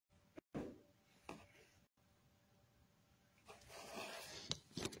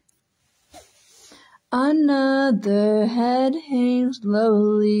Another head hangs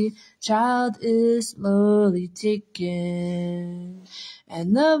lowly, child is slowly taken.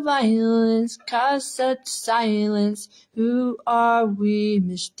 And the violence caused such silence, who are we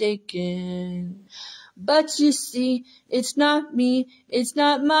mistaken? But you see, it's not me, it's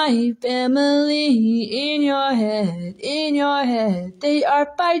not my family. In your head, they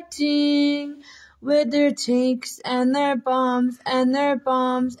are fighting with their tanks and their bombs and their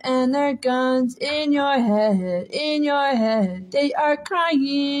bombs and their guns. In your head, they are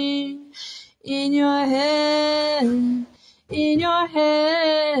crying. In your head,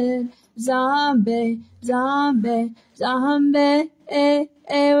 zombie, zombie, zombie,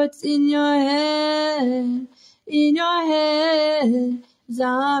 what's in your head? In your head,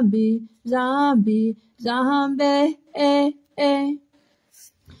 zombie, zombie, zombie,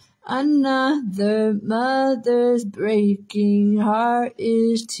 Another mother's breaking heart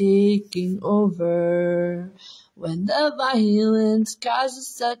is taking over. When the violence causes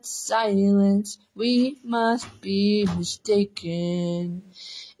such silence, we must be mistaken.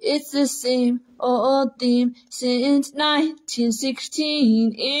 It's the same old theme since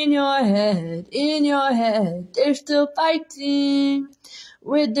 1916. In your head, they're still fighting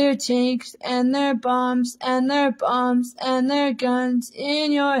with their tanks and their bombs and their bombs and their guns.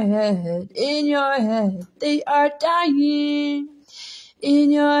 In your head, they are dying.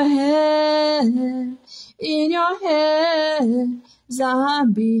 In your head,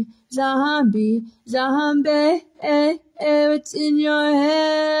 zombie, zombie, zombie, what's in your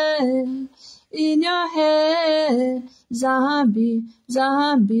head? In your head, zombie,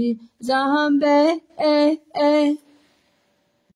 zombie, zombie,